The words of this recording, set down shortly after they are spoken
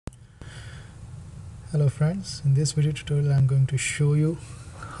Hello friends, in this video tutorial I'm going to show you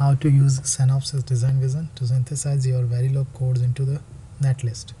how to use Synopsys Design Vision to synthesize your verilog codes into the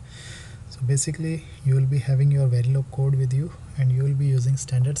netlist. So basically you will be having your verilog code with you and you will be using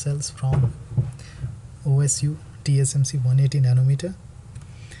standard cells from OSU TSMC 180 nanometer,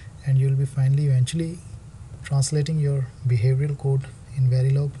 and you will be finally eventually translating your behavioral code in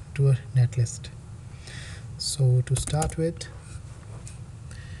verilog to a netlist. So to start with,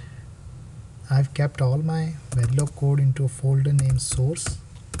 I've kept all my verilog code into a folder named source.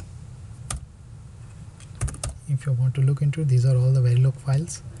 If you want to look into it, these are all the verilog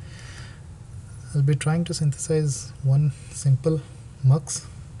files. I'll be trying to synthesize one simple mux.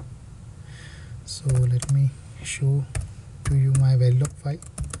 So let me show to you my verilog file.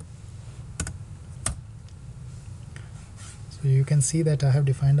 So you can see that I have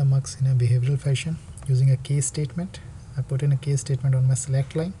defined a mux in a behavioral fashion using a case statement. I put in a case statement on my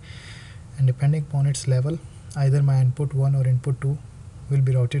select line, and depending upon its level, either my input 1 or input 2 will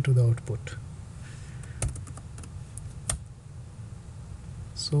be routed to the output.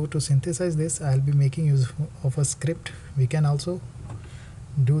 So to synthesize this, I'll be making use of a script. We can also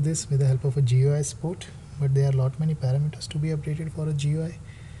do this with the help of a GUI support, but there are many parameters to be updated for a GUI.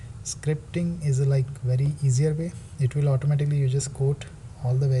 Scripting is a very easier way. It will automatically, you just quote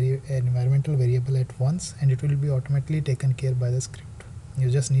all the environmental variable at once and it will be automatically taken care by the script. You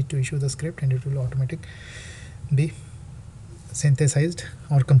just need to issue the script and it will automatically be synthesized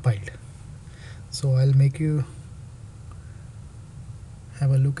or compiled. So I'll make you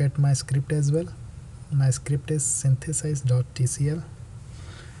have a look at my script as well. My script is synthesize.tcl.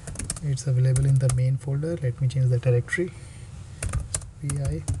 It's available in the main folder. Let me change the directory.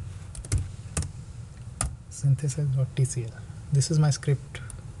 vi synthesize.tcl. This is my script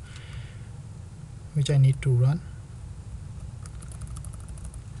which I need to run.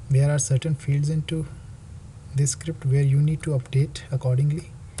 There are certain fields into this script where you need to update accordingly.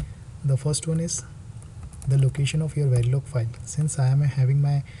 The first one is the location of your verilog file. Since I am having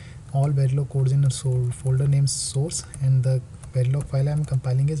my all verilog codes in a folder named source, and the verilog file I am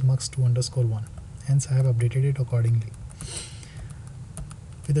compiling is mux2_1, hence I have updated it accordingly.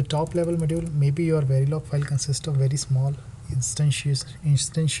 With the top level module, maybe your verilog file consists of very small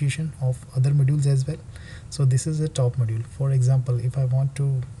instantiation of other modules as well. So this is a top module. For example, if I want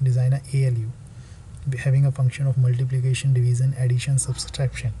to design a ALU having a function of multiplication, division, addition,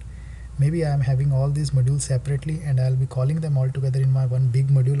 subtraction, maybe I am having all these modules separately and I'll be calling them all together in my one big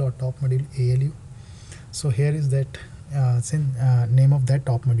module or top module ALU. So here is that name of that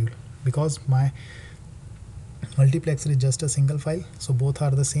top module. Because my multiplexer is just a single file, so both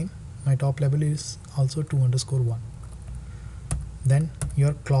are the same. My top level is also 2_1. Then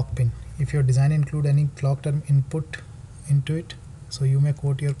your clock pin. If your design include any clock term input into it, so you may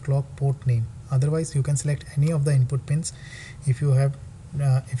quote your clock port name. Otherwise, you can select any of the input pins if you have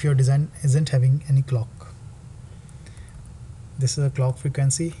if your design isn't having any clock. This is a clock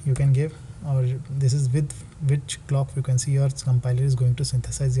frequency you can give, or this is with which clock frequency your compiler is going to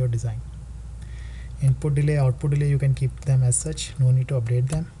synthesize your design. Input delay, output delay, you can keep them as such, no need to update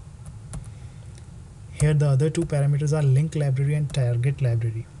them. Here the other two parameters are link library and target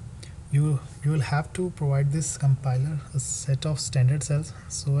library. You will have to provide this compiler a set of standard cells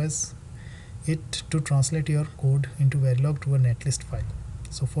so as it to translate your code into verilog to a netlist file.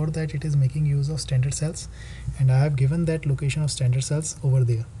 So for that it is making use of standard cells, and I have given that location of standard cells over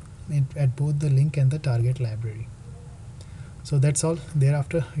there at both the link and the target library. So that's all.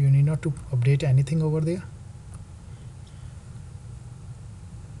 Thereafter you need not to update anything over there.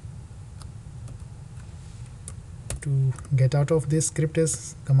 To get out of this script,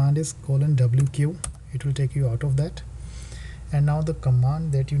 command is :wq. It will take you out of that. And now the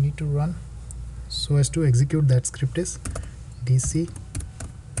command that you need to run so as to execute that script is dc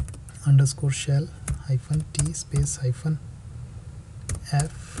 _shell -t space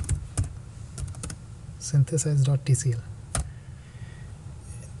 -f synthesize.tcl.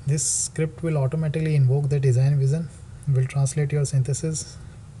 This script will automatically invoke the design vision, will translate your synthesis,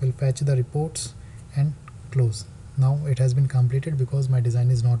 will fetch the reports and close. Now it has been completed because my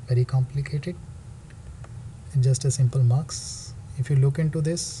design is not very complicated. It's just a simple mux. If you look into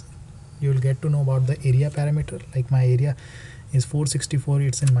this, you will get to know about the area parameter. Like my area is 464,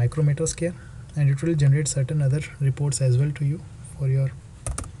 it's in micrometer scale, and it will generate certain other reports as well to you for your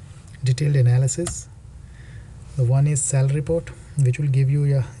detailed analysis. The one is cell report, which will give you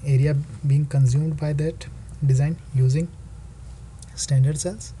your area being consumed by that design using standard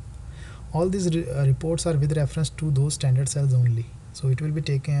cells. All these reports are with reference to those standard cells only. So it will be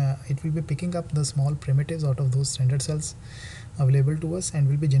picking up the small primitives out of those standard cells available to us, and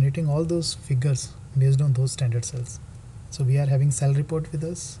we'll be generating all those figures based on those standard cells. So we are having cell report with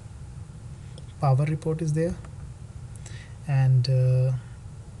us, power report is there, and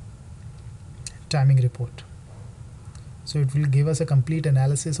timing report. So it will give us a complete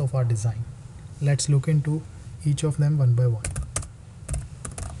analysis of our design. Let's look into each of them one by one.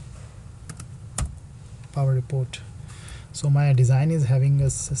 Power report. So my design is having a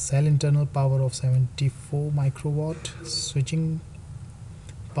cell internal power of 74 microwatt, switching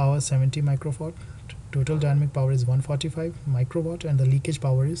power 70 microwatt, total dynamic power is 145 microwatt, and the leakage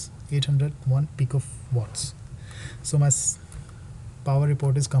power is 801 picowatts. So my power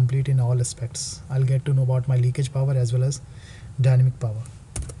report is complete in all aspects. I'll get to know about my leakage power as well as dynamic power.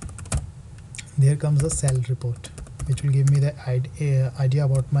 There comes the cell report, which will give me the idea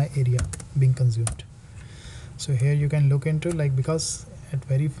about my area being consumed. So here you can look into, like, because I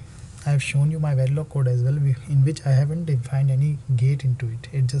have shown you my verilog code as well, in which I haven't defined any gate into it.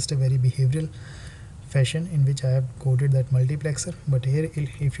 It's just a very behavioral fashion in which I have coded that multiplexer. But here,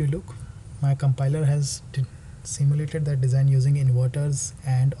 if you look, my compiler has simulated that design using inverters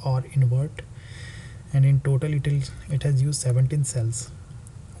and or invert, and in total it has used 17 cells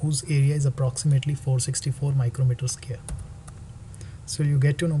whose area is approximately 464 micrometer square. So you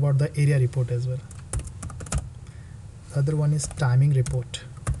get to know about the area report as well. The other one is timing report.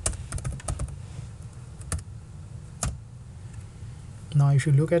 Now if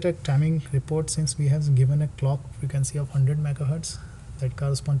you look at a timing report, since we have given a clock frequency of 100 megahertz, that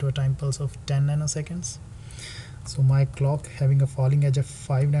corresponds to a time pulse of 10 nanoseconds. So my clock having a falling edge of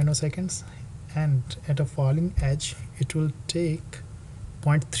 5 nanoseconds, and at a falling edge it will take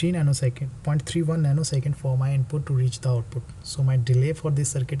 0.31 nanosecond for my input to reach the output. So my delay for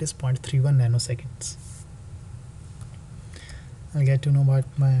this circuit is 0.31 nanoseconds. I'll get to know about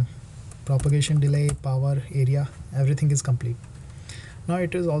my propagation delay, power, area, everything is complete. Now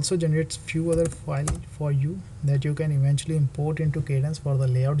it is also generates few other files for you that you can eventually import into Cadence for the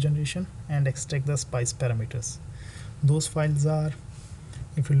layout generation and extract the spice parameters. Those files are,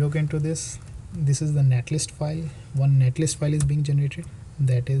 if you look into this is the netlist file. One netlist file is being generated,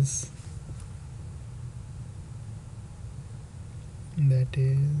 that is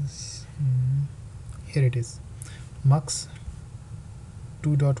here it is, mux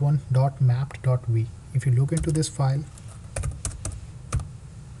 2.1.mapped.v. If you look into this file,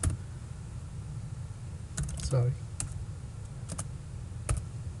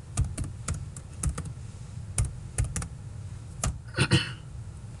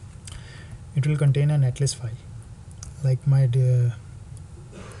 it will contain a netlist file, like my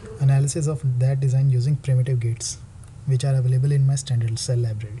analysis of that design using primitive gates, which are available in my standard cell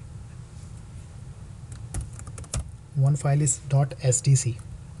library. One file is .sdc.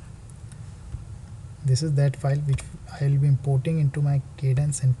 This is that file which I will be importing into my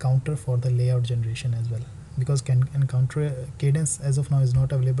Cadence encounter for the layout generation as well, because encounter Cadence as of now is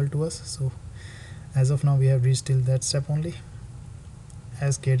not available to us. So as of now we have reached till that step only.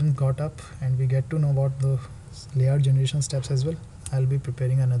 As Cadence got up and we get to know about the layout generation steps as well, I'll be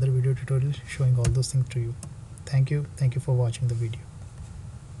preparing another video tutorial showing all those things to you. Thank you for watching the video.